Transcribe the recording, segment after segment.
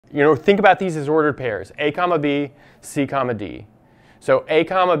You know, think about these as ordered pairs, A comma B, C comma D. So A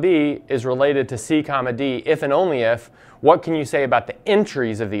comma B is related to C comma D if and only if. What can you say about the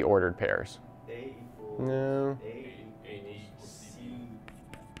entries of the ordered pairs? A equals No.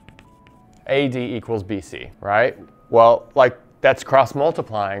 AD equals BC, right? Well, like that's cross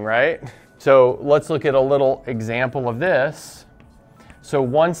multiplying, right? So let's look at a little example of this. So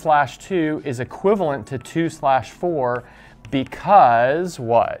 1/2 is equivalent to 2/4 because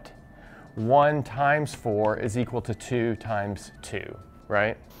what? 1 times 4 is equal to 2 times 2,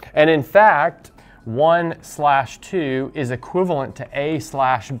 right? And in fact, 1/2 is equivalent to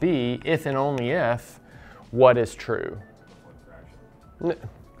A/B if and only if what is true?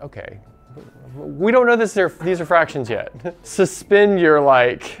 Okay. We don't know these are fractions yet. Suspend your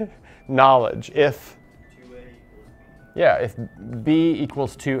knowledge. If 2A equals B. Yeah, if B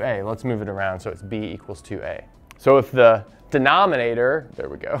equals 2A, let's move it around so it's B equals 2A. So if the denominator, there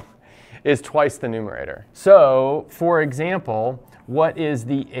we go, is twice the numerator. So, for example, what is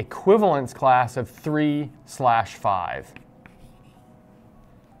the equivalence class of 3/5?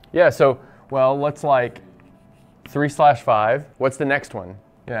 Yeah, so, well, let's 3/5. What's the next one?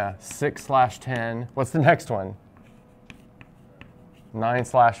 Yeah, 6/10. What's the next one?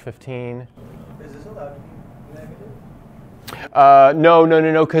 9/15. Is this allowed to be negative? No,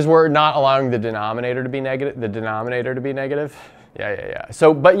 because we're not allowing the denominator to be negative. Yeah.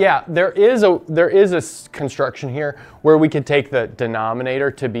 So, but yeah, there is a construction here where we could take the denominator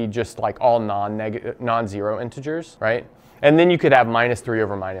to be just all non-zero integers, right? And then you could have -3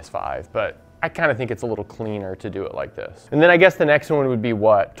 over -5, but I kind of think it's a little cleaner to do it like this. And then I guess the next one would be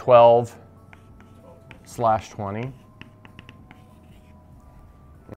what? 12/20.